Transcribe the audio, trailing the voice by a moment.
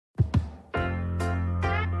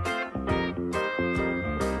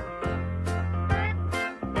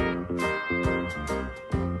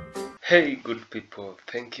Hey, good people,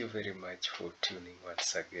 thank you very much for tuning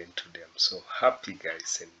once again today. I'm so happy,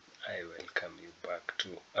 guys, and I welcome you back to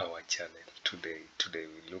our channel today. Today,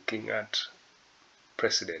 we're looking at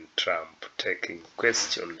President Trump taking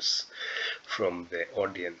questions from the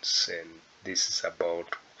audience, and this is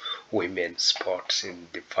about women's sports in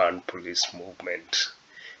Defund Police Movement.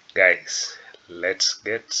 Guys, let's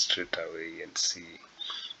get straight away and see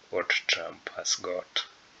what Trump has got.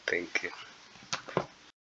 Thank you.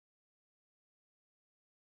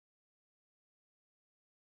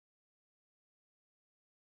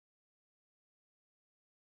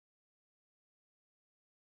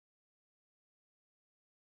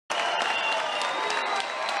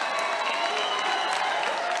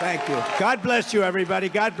 Thank you. God bless you, everybody.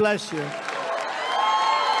 God bless you.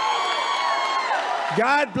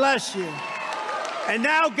 God bless you. And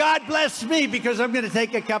now God bless me, because I'm going to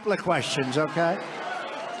take a couple of questions, okay?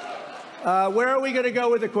 Where are we going to go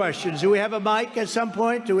with the questions? Do we have a mic at some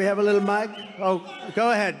point? Do we have a little mic? Oh, go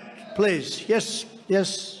ahead, please.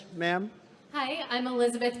 Yes, ma'am. Hi, I'm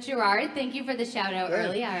Elizabeth Gerard. Thank you for the shout out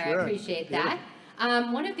earlier. I appreciate that.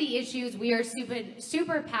 One of the issues we are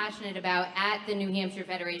super passionate about at the New Hampshire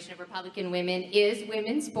Federation of Republican Women is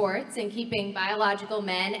women's sports and keeping biological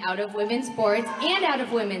men out of women's sports and out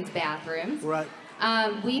of women's bathrooms. Right.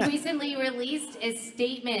 We recently released a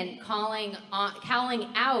statement calling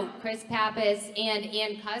out Chris Pappas and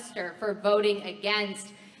Ann Custer for voting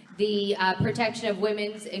against the Protection of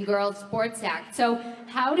Women's and Girls Sports Act. So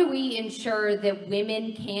how do we ensure that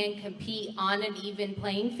women can compete on an even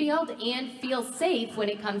playing field and feel safe when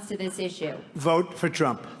it comes to this issue? Vote for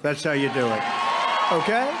Trump. That's how you do it.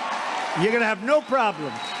 Okay? You're going to have no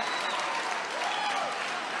problem.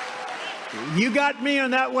 You got me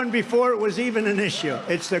on that one before it was even an issue.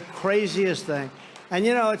 It's the craziest thing. And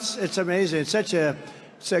you know, it's amazing. It's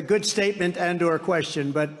a good statement and or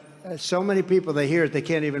question, but so many people, they hear it, they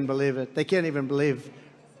can't even believe it. They can't even believe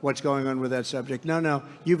what's going on with that subject. No,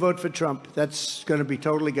 you vote for Trump. That's going to be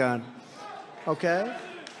totally gone. Okay?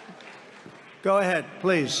 Go ahead,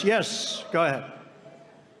 please. Yes, go ahead.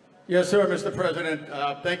 Yes, sir, Mr. President.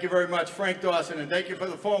 Thank you very much, Frank Dawson, and thank you for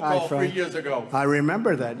the phone call 3 years ago. I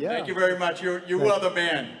remember that, yeah. Thank you very much. You are the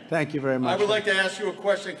man. Thank you very much. I would like to ask you a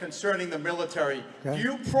question concerning the military. Okay. Do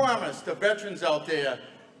you promise the veterans out there,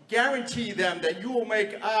 guarantee them that you will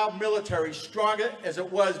make our military stronger as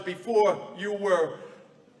it was before you were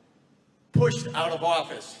pushed out of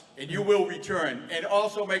office, and you will return, and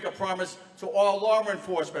also make a promise to all law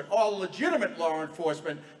enforcement, all legitimate law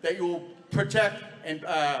enforcement, that you will protect and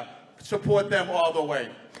support them all the way?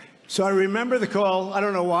 So I remember the call. I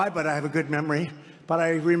don't know why, but I have a good memory. But I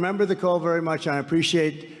remember the call very much, and I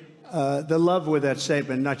appreciate the love with that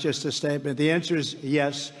statement, not just a statement. The answer is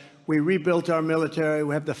yes. We rebuilt our military.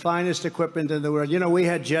 We have the finest equipment in the world. You know, we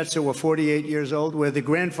had jets that were 48 years old, where the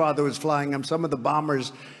grandfather was flying them. Some of the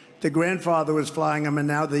bombers, the grandfather was flying them, and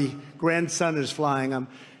now the grandson is flying them.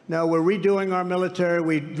 Now, we're redoing our military.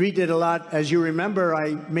 We redid a lot. As you remember,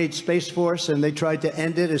 I made Space Force, and they tried to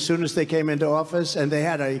end it as soon as they came into office, and they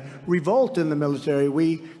had a revolt in the military.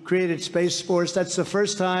 We created Space Force. That's the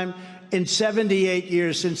first time in 78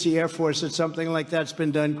 years since the Air Force that something like that's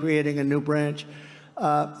been done, creating a new branch.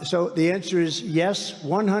 So the answer is yes,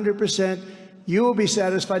 100%. You will be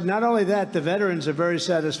satisfied. Not only that, the veterans are very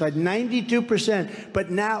satisfied, 92%. But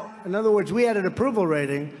now, in other words, we had an approval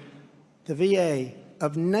rating, the VA,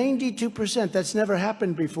 of 92%. That's never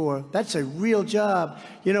happened before. That's a real job.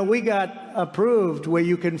 You know, we got approved where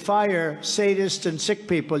you can fire sadists and sick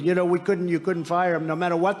people. You know, you couldn't fire them no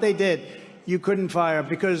matter what they did. You couldn't fire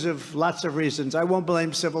because of lots of reasons. I won't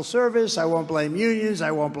blame civil service. I won't blame unions. I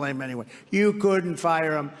won't blame anyone. You couldn't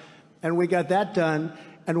fire them. And we got that done.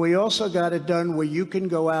 And we also got it done where you can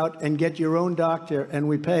go out and get your own doctor, and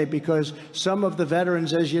we pay, because some of the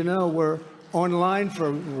veterans, as you know, were online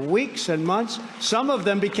for weeks and months. Some of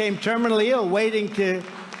them became terminally ill, waiting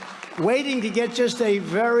to get just a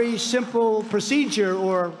very simple procedure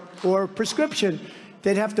or prescription.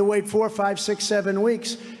 They'd have to wait 4, 5, 6, 7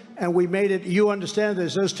 weeks. And we made it, you understand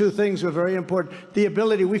this, those two things were very important. The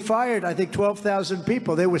ability, we fired, I think, 12,000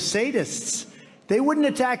 people. They were sadists. They wouldn't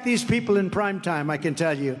attack these people in prime time, I can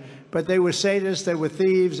tell you. But they were sadists, they were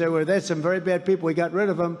thieves, they had some very bad people. We got rid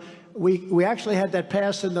of them. We actually had that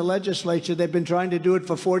passed in the legislature. They've been trying to do it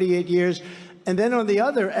for 48 years. And then on the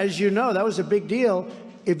other, as you know, that was a big deal.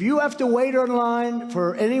 If you have to wait online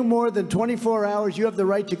for any more than 24 hours, you have the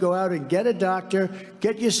right to go out and get a doctor,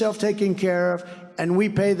 get yourself taken care of, and we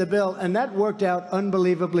pay the bill. And that worked out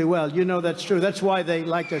unbelievably well. You know that's true. That's why they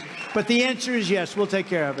liked us. But the answer is yes, we'll take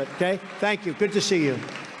care of it, okay? Thank you. Good to see you.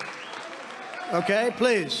 Okay,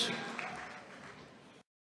 please.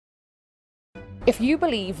 If you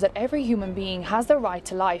believe that every human being has the right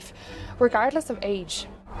to life, regardless of age,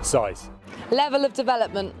 size, level of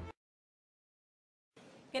development.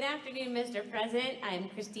 Good afternoon, Mr. President. I'm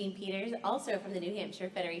Christine Peters, also from the New Hampshire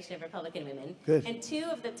Federation of Republican Women. Good. And two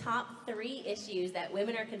of the top 3 issues that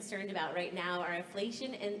women are concerned about right now are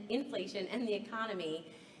inflation and the economy.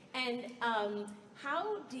 And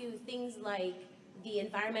how do things like the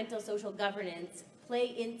environmental social governance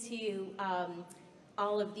play into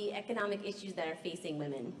all of the economic issues that are facing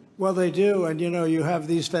women? Well, they do. And, you know, you have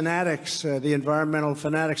these fanatics, the environmental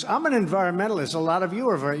fanatics. I'm an environmentalist. A lot of you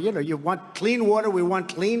are, you want clean water. We want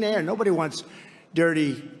clean air. Nobody wants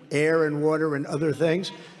dirty air and water and other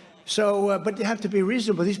things. So, but you have to be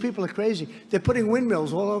reasonable. These people are crazy. They're putting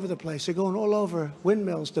windmills all over the place. They're going all over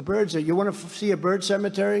windmills. The birds you want to see a bird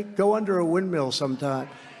cemetery? Go under a windmill sometime.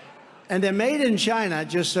 And they're made in China,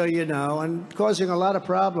 just so you know, and causing a lot of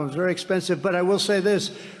problems, very expensive. But I will say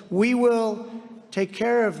this, we will take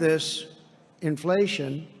care of this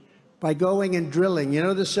inflation by going and drilling. You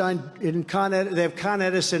know the sign in they have Con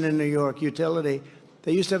Edison in New York, utility.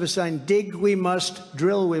 They used to have a sign, dig we must,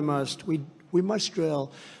 drill we must. We must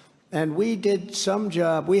drill. And we did some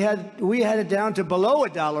job. We had it down to below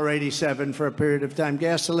 $1.87 for a period of time,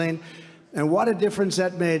 gasoline. And what a difference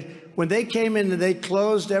that made. When they came in and they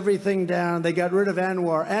closed everything down, they got rid of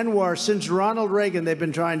Anwar. Anwar, since Ronald Reagan, they've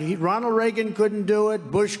been trying. Ronald Reagan couldn't do it.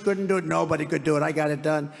 Bush couldn't do it. Nobody could do it. I got it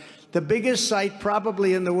done. The biggest site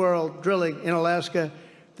probably in the world, drilling in Alaska,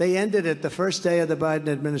 they ended it the first day of the Biden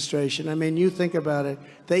administration. I mean, you think about it.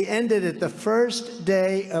 They ended it the first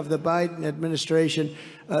day of the Biden administration,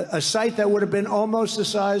 a site that would have been almost the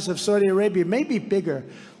size of Saudi Arabia, maybe bigger,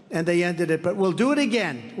 and they ended it. But we'll do it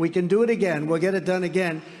again. We can do it again. We'll get it done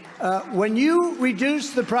again. When you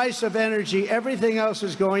reduce the price of energy, everything else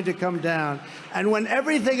is going to come down. And when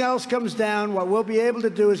everything else comes down, what we'll be able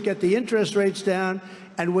to do is get the interest rates down,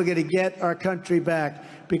 and we're going to get our country back.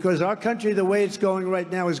 Because our country, the way it's going right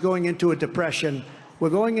now, is going into a depression.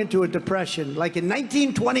 We're going into a depression, like a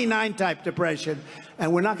 1929 type depression,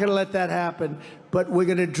 and we're not going to let that happen. But we're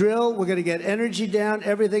going to drill, we're going to get energy down,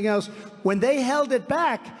 everything else. When they held it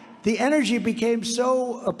back, the energy became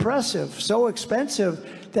so oppressive, so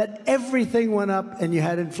expensive, that everything went up, and you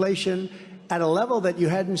had inflation at a level that you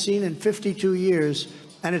hadn't seen in 52 years,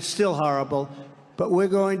 and it's still horrible. But we're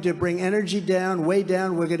going to bring energy down, way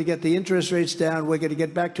down. We're going to get the interest rates down. We're going to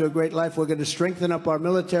get back to a great life. We're going to strengthen up our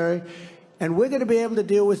military. And we're going to be able to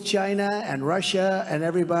deal with China and Russia and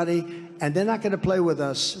everybody. And they're not going to play with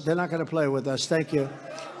us. They're not going to play with us. Thank you.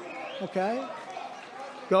 Okay?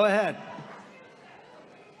 Go ahead.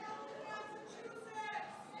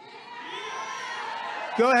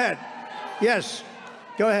 Go ahead. Yes.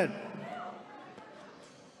 Go ahead.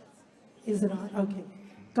 Is it on? Okay.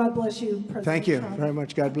 God bless you, President Thank you Trump. very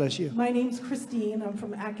much. God bless you. My name's Christine. I'm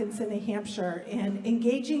from Atkinson, New Hampshire, and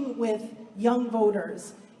engaging with young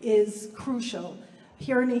voters is crucial.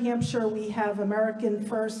 Here in New Hampshire, we have American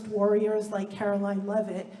First warriors like Caroline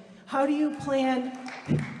Levitt. How do you plan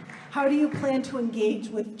to engage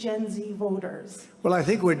with Gen Z voters? Well, I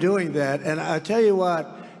think we're doing that, and I tell you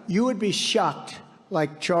what, you would be shocked,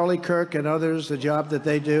 like Charlie Kirk and others, the job that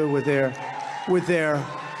they do with their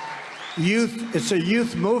youth. It's a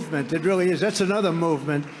youth movement. It really is. That's another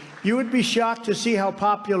movement. You would be shocked to see how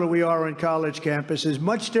popular we are on college campuses.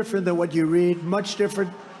 Much different than what you read, much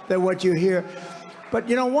different than what you hear. But,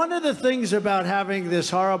 you know, one of the things about having this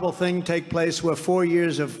horrible thing take place where 4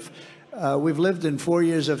 years of, we've lived in 4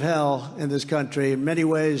 years of hell in this country in many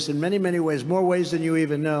ways, in many, many ways, more ways than you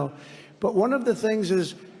even know. But one of the things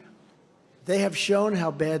is they have shown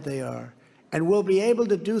how bad they are. And we'll be able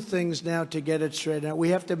to do things now to get it straightened out. We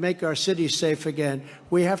have to make our cities safe again.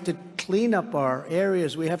 We have to clean up our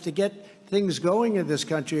areas. We have to get things going in this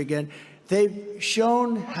country again. They've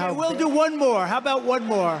shown how... Okay, we'll do one more. How about one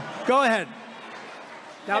more? Go ahead.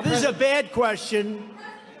 Now, this is a bad question,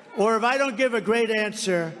 or if I don't give a great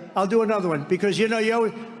answer, I'll do another one. Because, you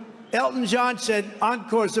know, Elton John said,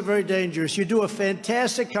 encores are very dangerous. You do a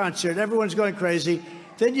fantastic concert. Everyone's going crazy.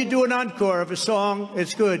 Then you do an encore of a song,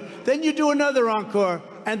 it's good. Then you do another encore,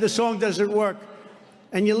 and the song doesn't work.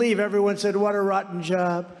 And you leave. Everyone said, what a rotten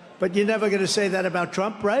job. But you're never going to say that about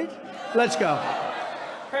Trump, right? Let's go.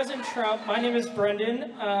 President Trump, my name is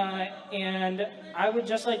Brendan, and I would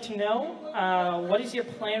just like to know, what is your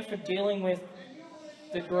plan for dealing with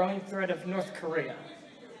the growing threat of North Korea?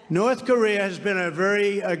 North Korea has been a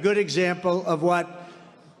very good example of what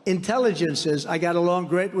intelligence is. I got along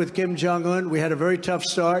great with Kim Jong-un. We had a very tough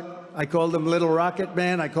start. I called him Little Rocket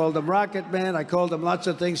Man. I called him Rocket Man. I called him lots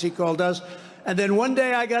of things. He called us. And then one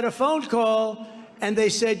day I got a phone call, and they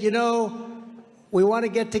said, you know, we want to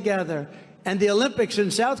get together. and the Olympics in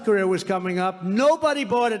South Korea was coming up. Nobody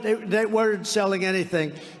bought it. They weren't selling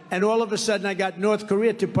anything. And all of a sudden, I got North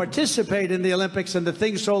Korea to participate in the Olympics, and the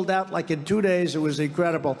thing sold out like in 2 days. It was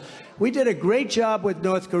incredible. We did a great job with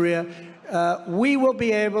North Korea. We will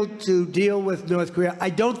be able to deal with North Korea. I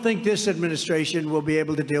don't think this administration will be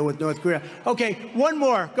able to deal with North Korea. Okay, one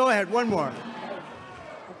more. Go ahead, one more.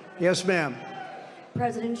 Yes, ma'am.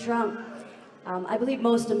 President Trump, I believe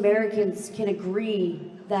most Americans can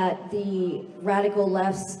agree that the radical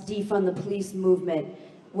left's Defund the Police movement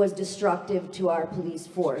was destructive to our police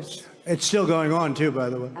force. It's still going on, too, by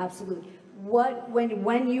the way. Absolutely.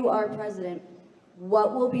 When you are president,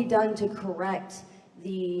 what will be done to correct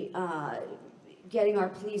the getting our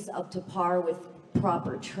police up to par with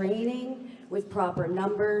proper training, with proper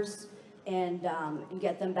numbers, and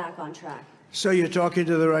get them back on track? So you're talking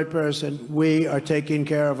to the right person. We are taking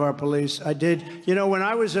care of our police. You know, when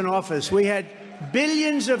I was in office, we had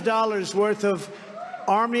billions of dollars worth of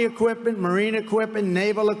Army equipment, Marine equipment,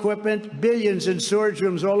 naval equipment, billions in storage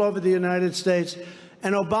rooms all over the United States.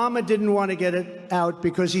 And Obama didn't want to get it out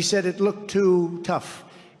because he said it looked too tough.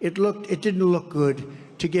 It didn't look good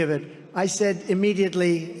to give it. I said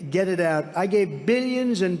immediately, get it out. I gave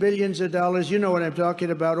billions and billions of dollars. You know what I'm talking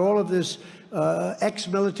about. All of this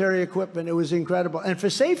ex-military equipment. It was incredible. And for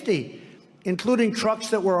safety, including trucks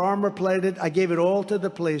that were armor-plated, I gave it all to the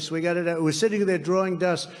police. We got it out. It was sitting there drawing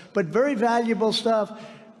dust. But very valuable stuff.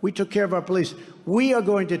 We took care of our police. We are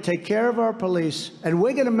going to take care of our police, and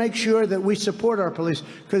we're going to make sure that we support our police,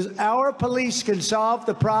 because our police can solve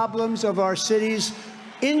the problems of our cities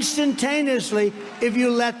instantaneously if you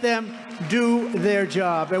let them do their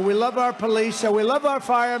job. And we love our police, and we love our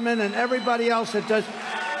firemen and everybody else that does.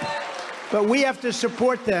 But we have to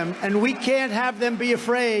support them, and we can't have them be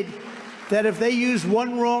afraid that if they use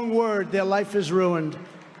one wrong word, their life is ruined.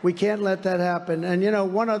 We can't let that happen. And, you know,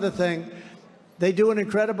 one other thing, they do an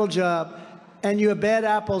incredible job, and you have bad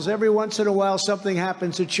apples. Every once in a while, something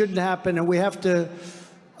happens. It shouldn't happen, and we have to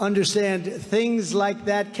understand things like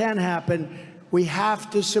that can happen. We have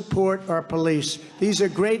to support our police. These are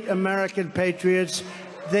great American patriots.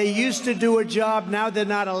 They used to do a job. Now they're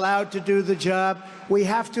not allowed to do the job. We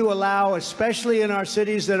have to allow, especially in our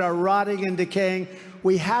cities that are rotting and decaying,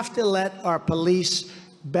 we have to let our police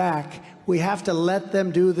back. We have to let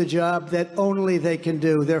them do the job that only they can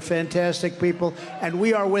do. They're fantastic people, and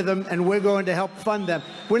we are with them, and we're going to help fund them.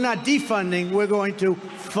 We're not defunding. We're going to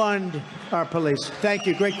fund our police. Thank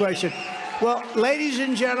you. Great question. Well, ladies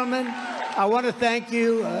and gentlemen, I want to thank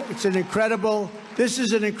you. This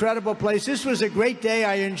is an incredible place. This was a great day.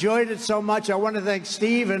 I enjoyed it so much. I want to thank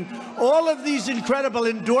Steve and all of these incredible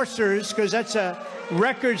endorsers, because that's a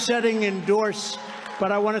record-setting endorse.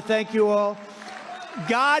 But I want to thank you all.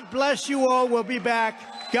 God bless you all. We'll be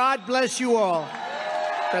back. God bless you all.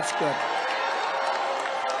 That's good.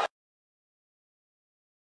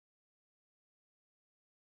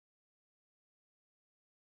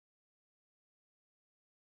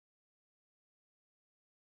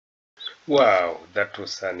 Wow, that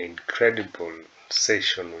was an incredible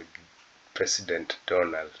session with President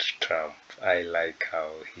Donald Trump. I like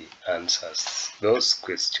how he answers those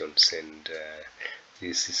questions, and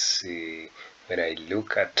this is when I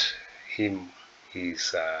look at him,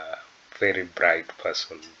 he's a very bright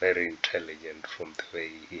person, very intelligent from the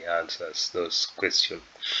way he answers those questions.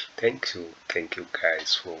 Thank you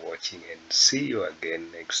guys for watching, and see you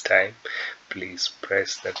again next time. Please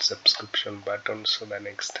press that subscription button so that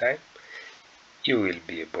next time you will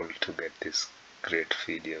be able to get these great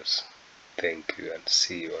videos. Thank you, and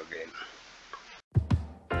see you again.